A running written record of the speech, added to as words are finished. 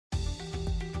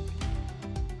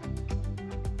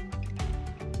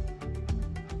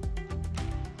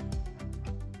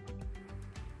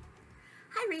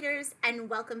readers, and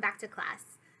welcome back to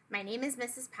class. My name is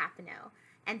Mrs. Papineau,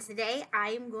 and today I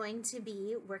am going to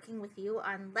be working with you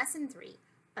on Lesson 3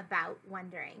 about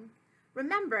wondering.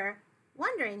 Remember,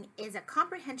 wondering is a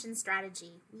comprehension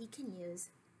strategy we can use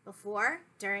before,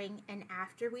 during, and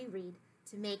after we read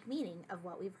to make meaning of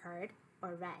what we've heard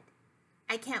or read.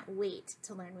 I can't wait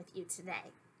to learn with you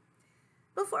today.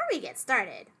 Before we get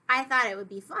started, I thought it would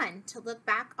be fun to look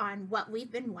back on what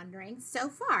we've been wondering so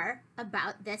far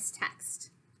about this text.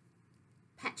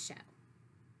 Pet show.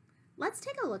 Let's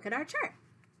take a look at our chart.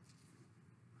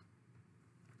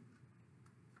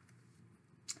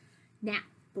 Now,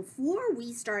 before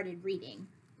we started reading,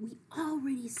 we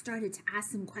already started to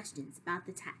ask some questions about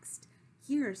the text.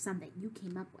 Here are some that you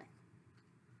came up with.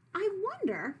 I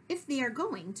wonder if they are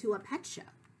going to a pet show.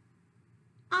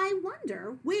 I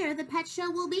wonder where the pet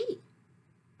show will be.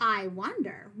 I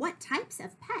wonder what types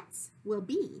of pets will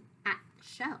be at the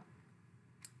show.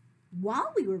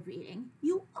 While we were reading,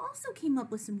 you also came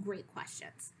up with some great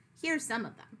questions. Here's some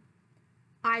of them.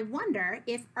 I wonder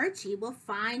if Archie will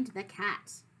find the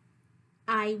cat.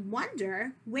 I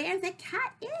wonder where the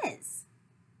cat is.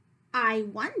 I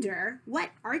wonder what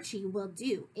Archie will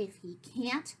do if he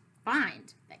can't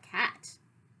find the cat.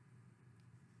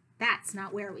 That's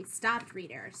not where we stopped,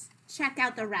 readers. Check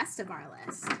out the rest of our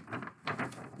list.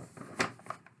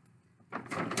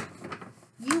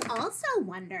 You also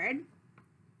wondered,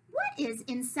 what is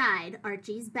inside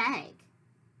Archie's bag?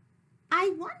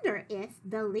 I wonder if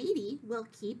the lady will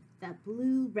keep the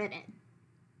blue ribbon.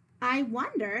 I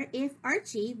wonder if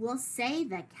Archie will say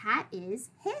the cat is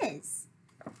his.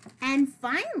 And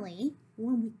finally,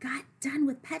 when we got done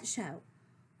with Pet Show,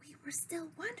 we were still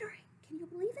wondering. Can you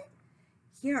believe it?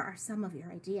 Here are some of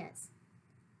your ideas.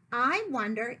 I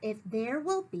wonder if there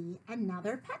will be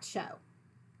another pet show.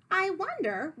 I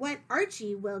wonder what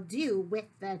Archie will do with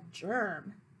the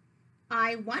germ.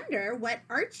 I wonder what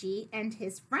Archie and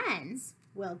his friends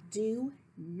will do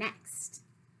next.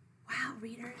 Wow,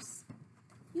 readers,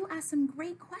 you asked some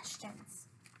great questions.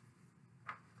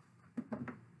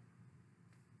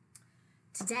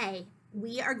 Today,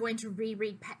 we are going to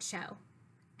reread Pet Show.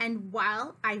 And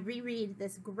while I reread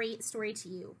this great story to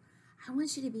you, I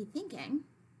want you to be thinking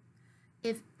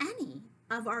if any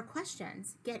of our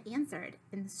questions get answered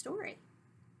in the story.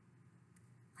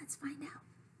 Let's find out.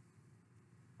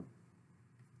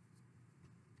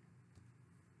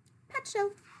 Pet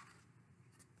show.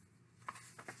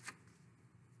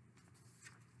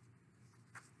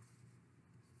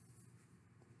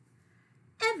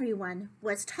 Everyone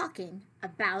was talking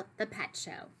about the pet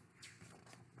show.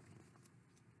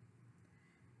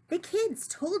 The kids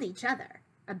told each other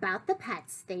about the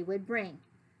pets they would bring.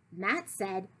 Matt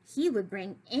said he would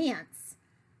bring ants.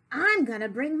 I'm gonna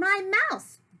bring my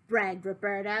mouse, bragged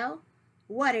Roberto.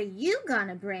 What are you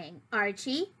gonna bring,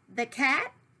 Archie? The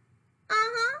cat?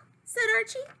 Uh-huh, said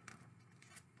Archie.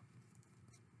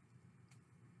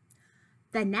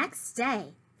 The next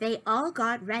day, they all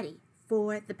got ready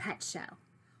for the pet show.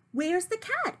 Where's the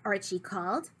cat? Archie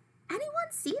called.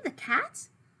 Anyone see the cat?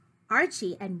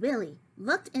 Archie and Willie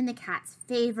looked in the cat's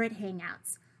favorite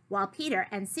hangouts, while Peter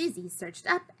and Susie searched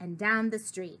up and down the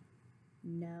street.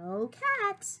 No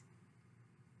cat.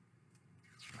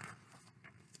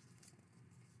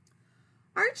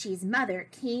 Archie's mother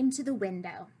came to the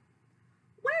window.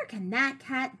 Where can that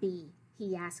cat be?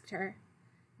 He asked her.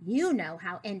 You know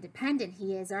how independent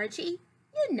he is, Archie.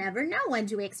 You never know when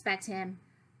to expect him.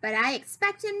 But I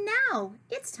expect him now.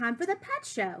 It's time for the pet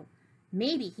show.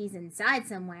 Maybe he's inside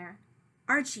somewhere.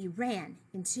 Archie ran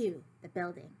into the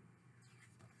building.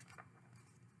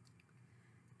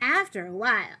 After a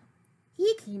while,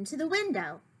 he came to the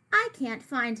window. I can't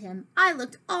find him. I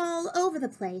looked all over the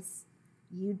place.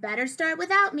 You'd better start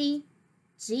without me.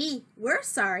 Gee, we're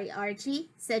sorry,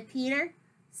 Archie, said Peter.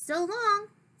 So long,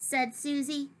 said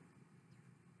Susie.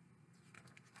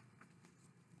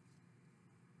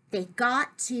 They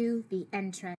got to the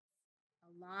entrance.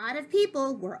 A lot of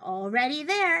people were already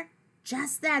there.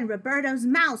 Just then, Roberto's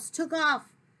mouse took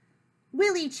off.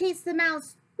 Willie chased the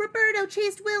mouse. Roberto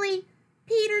chased Willie.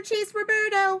 Peter chased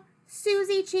Roberto.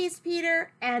 Susie chased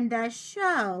Peter. And the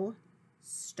show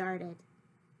started.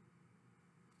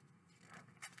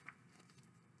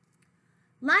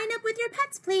 Line up with your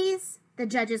pets, please, the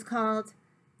judges called.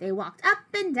 They walked up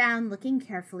and down, looking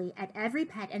carefully at every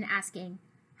pet and asking,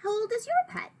 how old is your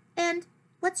pet? And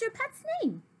what's your pet's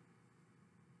name?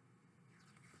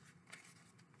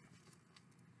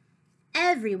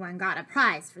 Everyone got a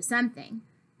prize for something.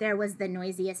 There was the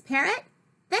noisiest parrot,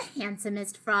 the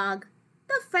handsomest frog,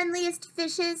 the friendliest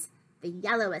fishes, the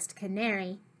yellowest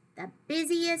canary, the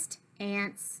busiest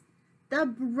ants, the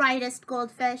brightest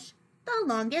goldfish, the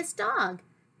longest dog,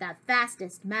 the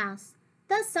fastest mouse,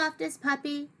 the softest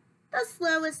puppy, the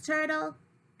slowest turtle,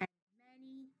 and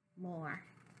many more.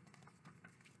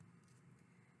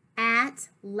 At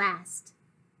last,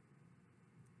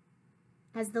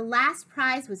 as the last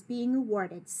prize was being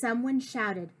awarded, someone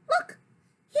shouted, "Look,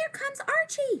 here comes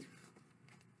Archie!"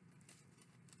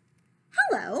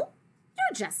 "Hello,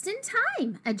 you're just in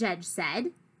time," a judge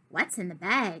said. "What's in the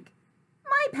bag?"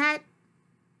 "My pet."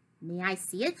 "May I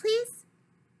see it, please?"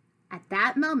 At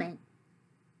that moment,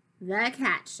 the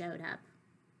cat showed up.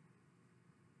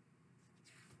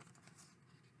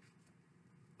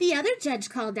 The other judge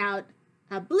called out,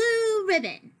 "A blue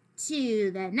ribbon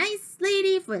to the nice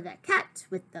lady for the cat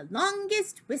with the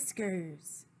longest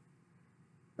whiskers."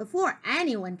 Before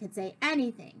anyone could say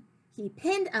anything, he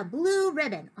pinned a blue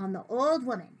ribbon on the old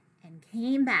woman and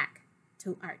came back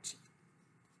to Archie.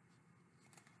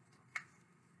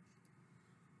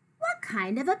 "What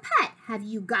kind of a pet have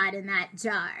you got in that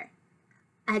jar?"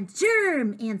 "A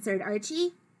germ," answered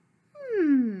Archie.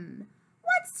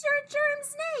 What's your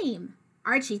germ's name?"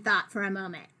 Archie thought for a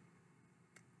moment.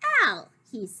 "Al,"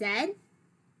 he said.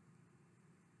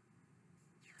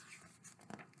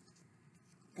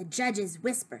 The judges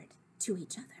whispered to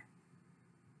each other.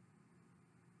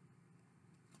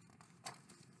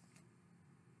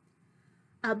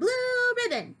 "A blue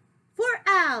ribbon for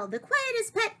Al, the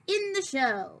quietest pet in the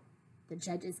show," the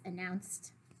judges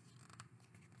announced.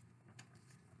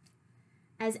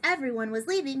 As everyone was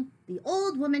leaving, the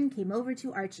old woman came over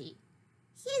to Archie.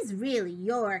 "He's really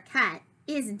your cat,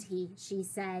 isn't he?" she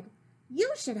said.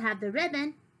 "You should have the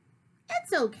ribbon."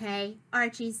 "It's okay,"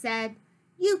 Archie said.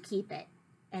 "You keep it."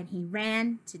 And he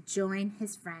ran to join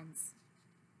his friends.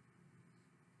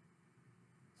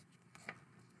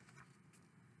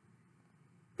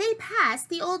 They passed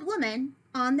the old woman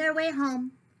on their way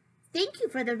home. "Thank you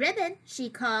for the ribbon," she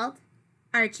called.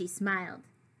 Archie smiled.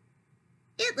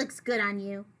 "It looks good on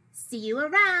you. See you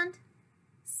around."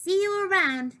 "See you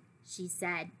around," she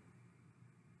said.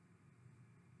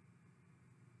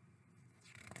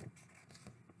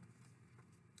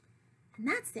 And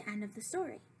that's the end of the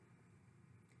story.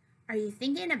 Are you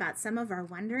thinking about some of our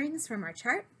wonderings from our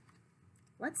chart?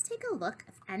 Let's take a look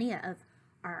if any of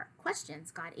our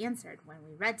questions got answered when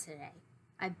we read today.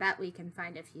 I bet we can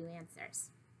find a few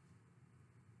answers.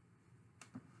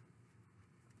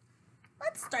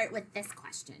 Let's start with this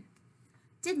question.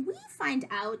 Did we find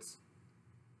out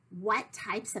what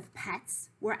types of pets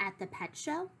were at the pet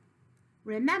show?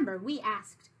 Remember, we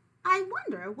asked, I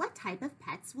wonder what type of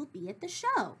pets will be at the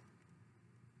show.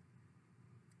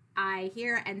 I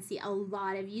hear and see a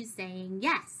lot of you saying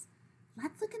yes.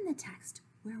 Let's look in the text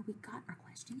where we got our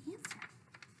question answered.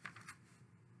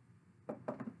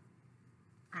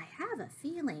 I have a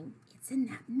feeling it's in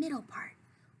that middle part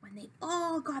when they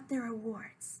all got their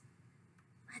awards.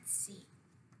 Let's see.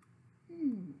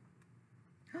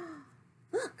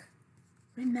 Look,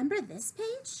 remember this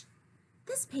page?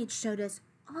 This page showed us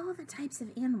all the types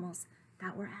of animals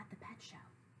that were at the pet show.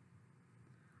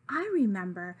 I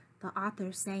remember the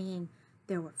author saying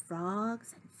there were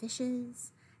frogs and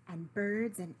fishes and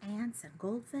birds and ants and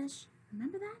goldfish.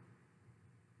 Remember that?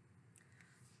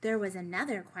 There was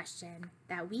another question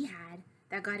that we had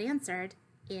that got answered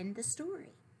in the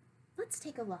story. Let's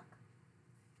take a look.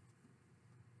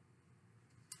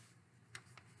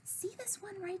 See this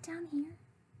one right down here?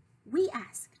 We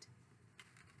asked,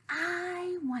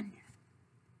 I wonder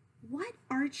what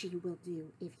Archie will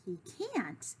do if he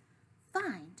can't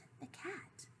find the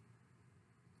cat.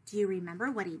 Do you remember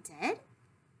what he did?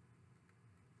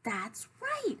 That's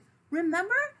right.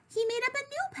 Remember, he made up a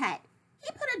new pet. He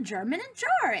put a germ in a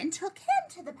jar and took him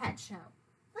to the pet show.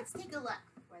 Let's take a look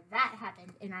where that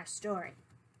happened in our story.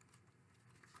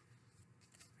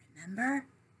 Remember,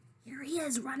 here he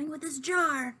is running with his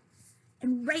jar.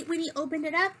 And right when he opened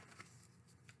it up,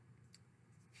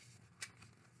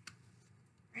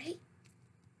 right?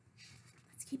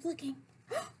 Let's keep looking.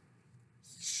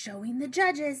 He's showing the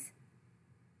judges.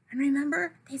 And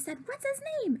remember, they said, what's his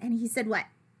name? And he said what?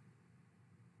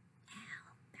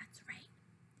 Al, that's right.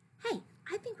 Hey,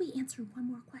 I think we answered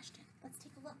one more question. Let's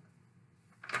take a look.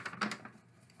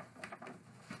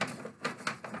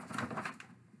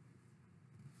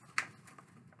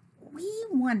 We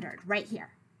wondered right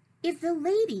here if the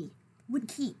lady would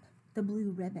keep the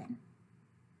blue ribbon.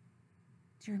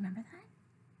 Do you remember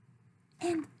that?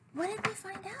 And what did we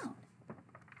find out?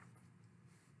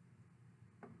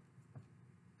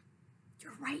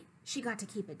 You're right. She got to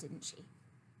keep it, didn't she?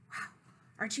 Wow.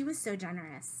 Archie was so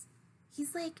generous.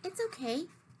 He's like, it's okay.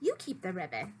 You keep the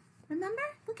ribbon.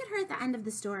 Remember? Look at her at the end of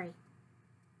the story.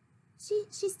 She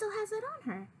still has it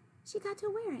on her. She got to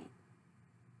wear it.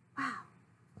 Wow,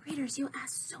 readers, you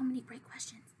asked so many great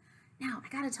questions. Now, I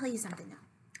gotta tell you something though.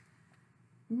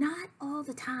 Not all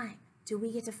the time do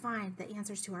we get to find the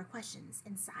answers to our questions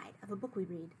inside of a book we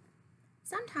read.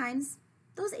 Sometimes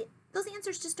those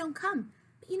answers just don't come.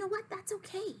 But you know what? That's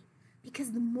okay.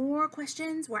 Because the more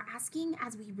questions we're asking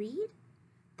as we read,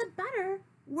 the better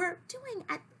we're doing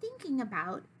at thinking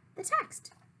about the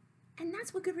text. And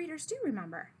that's what good readers do,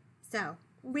 remember. So,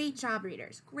 great job,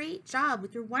 readers. Great job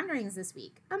with your wonderings this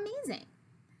week. Amazing.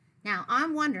 Now,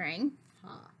 I'm wondering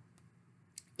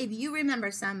if you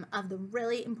remember some of the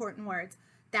really important words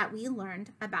that we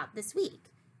learned about this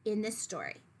week in this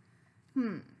story.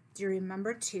 Do you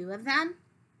remember 2 of them?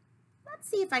 Let's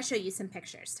see if I show you some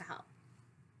pictures to help.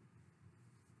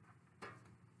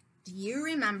 Do you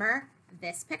remember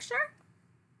this picture?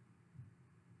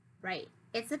 Right,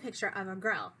 it's a picture of a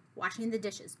girl washing the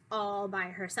dishes all by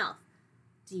herself.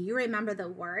 Do you remember the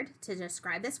word to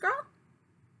describe this girl?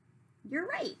 You're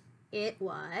right, it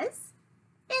was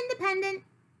independent.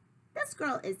 This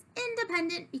girl is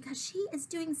independent because she is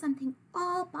doing something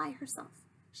all by herself.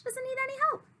 She doesn't need any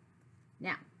help.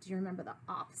 Now, do you remember the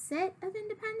opposite of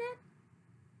independent?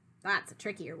 That's a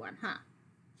trickier one, huh?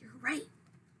 You're right.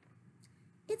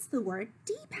 It's the word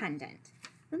dependent.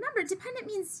 Remember, dependent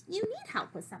means you need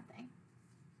help with something.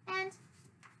 And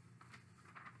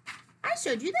I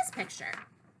showed you this picture.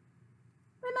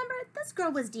 Remember, this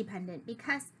girl was dependent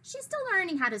because she's still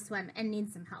learning how to swim and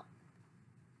needs some help.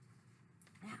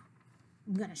 Now,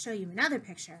 I'm going to show you another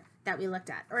picture that we looked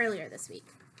at earlier this week.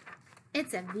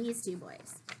 It's of these 2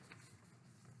 boys.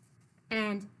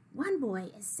 And one boy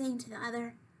is saying to the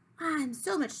other, "I'm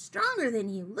so much stronger than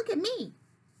you. Look at me."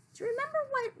 Do you remember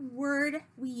what word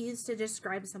we use to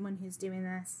describe someone who's doing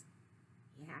this?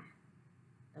 Yeah,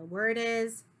 the word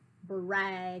is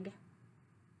brag.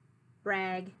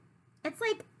 Brag. It's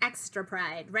like extra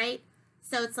pride, right?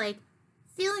 So it's like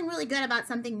feeling really good about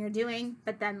something you're doing,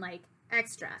 but then like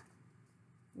extra.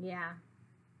 Yeah.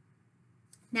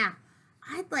 Now,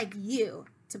 I'd like you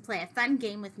to play a fun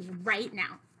game with me right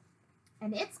now.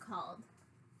 And it's called,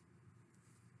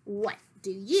 What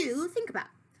Do You Think About?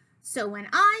 So when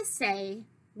I say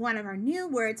one of our new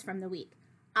words from the week,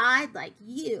 I'd like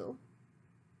you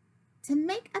to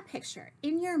make a picture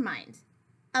in your mind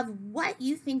of what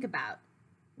you think about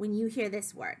when you hear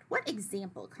this word. What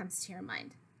example comes to your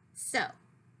mind? So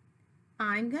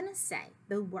I'm going to say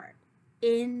the word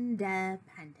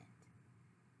independent.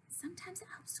 Sometimes it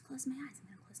helps to close my eyes. I'm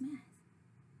going to close my eyes.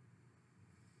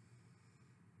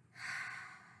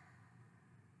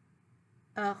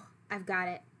 Oh, I've got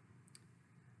it.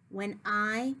 When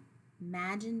I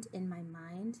imagined in my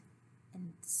mind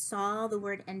and saw the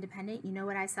word independent, you know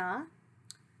what I saw?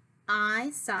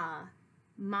 I saw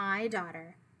my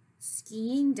daughter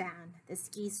skiing down the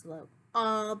ski slope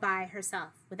all by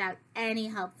herself without any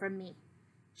help from me.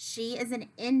 She is an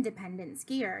independent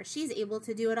skier. She's able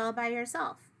to do it all by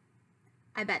herself.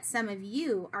 I bet some of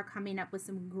you are coming up with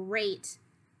some great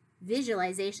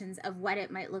visualizations of what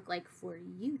it might look like for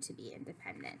you to be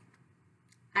independent.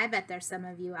 I bet there's some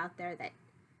of you out there that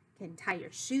can tie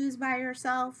your shoes by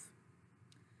yourself,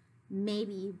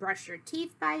 maybe brush your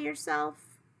teeth by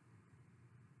yourself.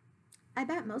 I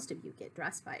bet most of you get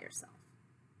dressed by yourself.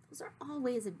 Those are all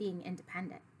ways of being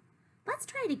independent. Let's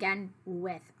try it again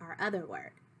with our other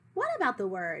word. What about the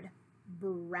word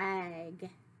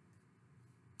brag?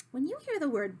 When you hear the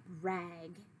word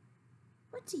brag,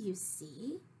 what do you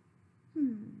see?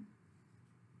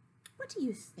 What do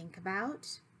you think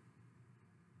about?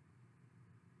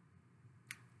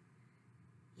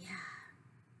 Yeah,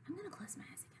 I'm going to close my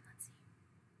eyes again. Let's see.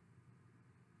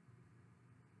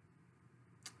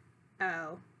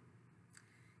 Oh,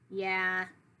 yeah.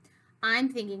 I'm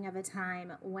thinking of a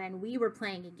time when we were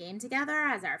playing a game together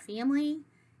as our family,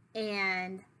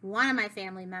 and one of my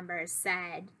family members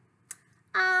said,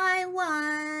 "I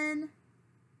won."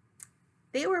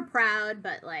 They were proud,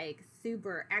 but like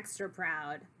super extra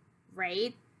proud,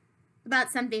 right? About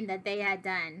something that they had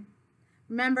done.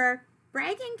 Remember,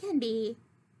 bragging can be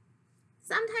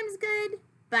sometimes good,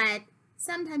 but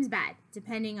sometimes bad,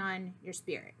 depending on your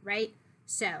spirit, right?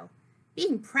 So,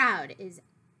 being proud is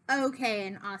okay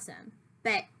and awesome,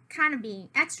 but kind of being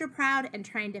extra proud and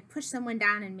trying to push someone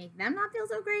down and make them not feel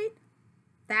so great,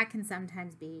 that can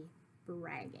sometimes be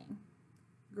bragging.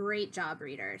 Great job,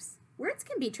 readers. Words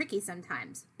can be tricky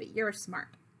sometimes, but you're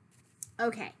smart.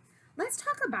 Okay, let's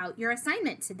talk about your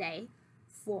assignment today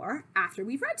for after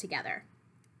we've read together.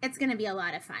 It's going to be a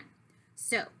lot of fun.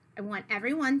 So, I want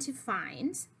everyone to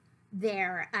find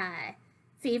their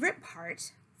favorite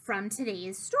part from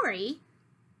today's story,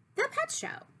 the pet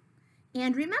show.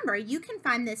 And remember, you can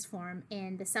find this form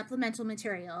in the supplemental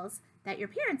materials that your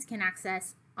parents can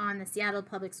access on the Seattle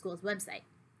Public Schools website.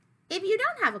 If you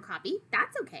don't have a copy,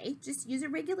 that's okay. Just use a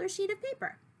regular sheet of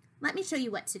paper. Let me show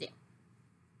you what to do.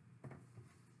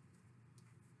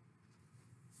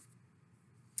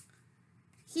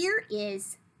 Here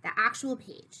is the actual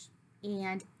page,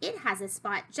 and it has a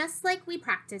spot just like we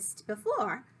practiced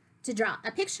before to draw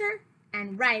a picture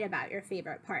and write about your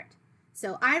favorite part.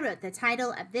 So I wrote the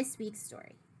title of this week's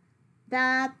story,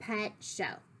 The Pet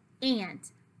Show, and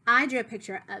I drew a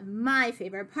picture of my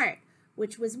favorite part,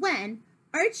 which was when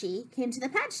Archie came to the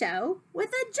pet show with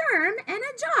a germ and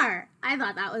a jar. I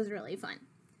thought that was really fun.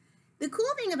 The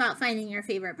cool thing about finding your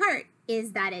favorite part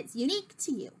is that it's unique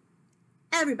to you.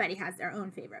 Everybody has their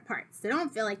own favorite part, so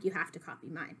don't feel like you have to copy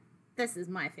mine. This is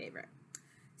my favorite.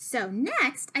 So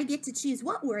next, I get to choose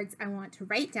what words I want to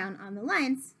write down on the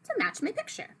lines to match my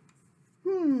picture. I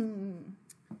have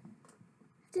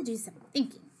to do some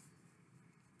thinking.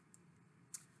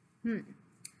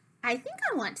 I think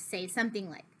I want to say something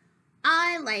like,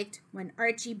 I liked when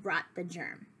Archie brought the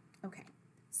germ. Okay,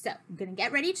 so I'm going to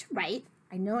get ready to write.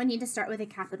 I know I need to start with a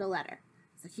capital letter.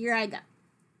 So here I go.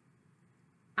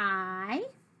 I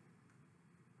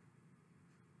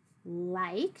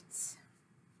liked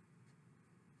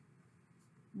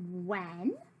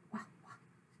when,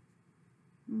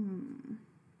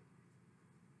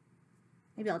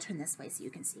 maybe I'll turn this way so you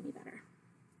can see me better.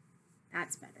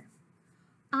 That's better.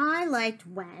 I liked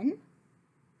when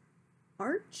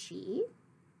Archie,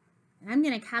 and I'm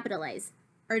going to capitalize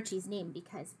Archie's name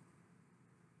because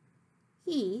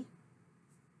he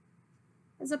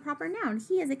is a proper noun.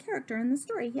 He is a character in the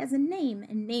story. He has a name,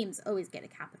 and names always get a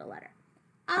capital letter.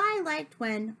 I liked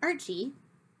when Archie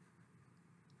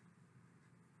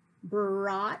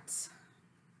brought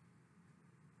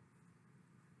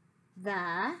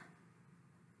the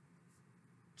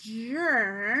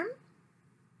germ.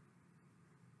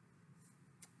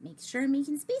 Make sure I'm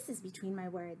making spaces between my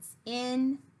words.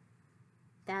 In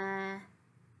the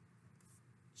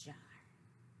jar.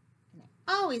 And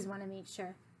I always want to make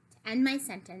sure to end my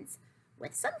sentence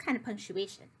with some kind of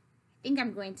punctuation. I think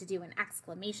I'm going to do an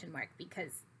exclamation mark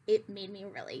because it made me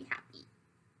really happy.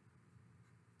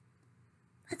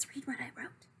 Let's read what I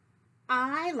wrote.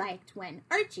 I liked when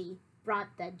Archie brought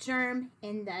the germ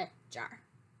in the jar.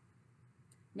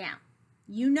 Now,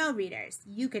 you know, readers,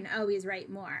 you can always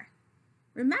write more.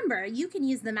 Remember, you can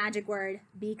use the magic word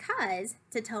because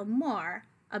to tell more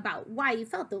about why you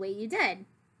felt the way you did.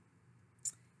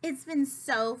 It's been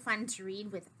so fun to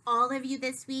read with all of you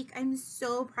this week. I'm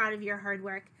so proud of your hard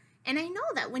work. And I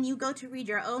know that when you go to read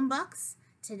your own books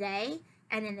today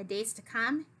and in the days to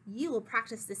come, you will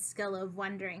practice the skill of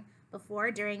wondering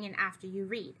before, during, and after you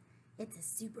read. It's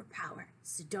a superpower,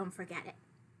 so don't forget it.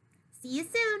 See you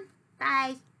soon.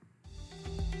 Bye.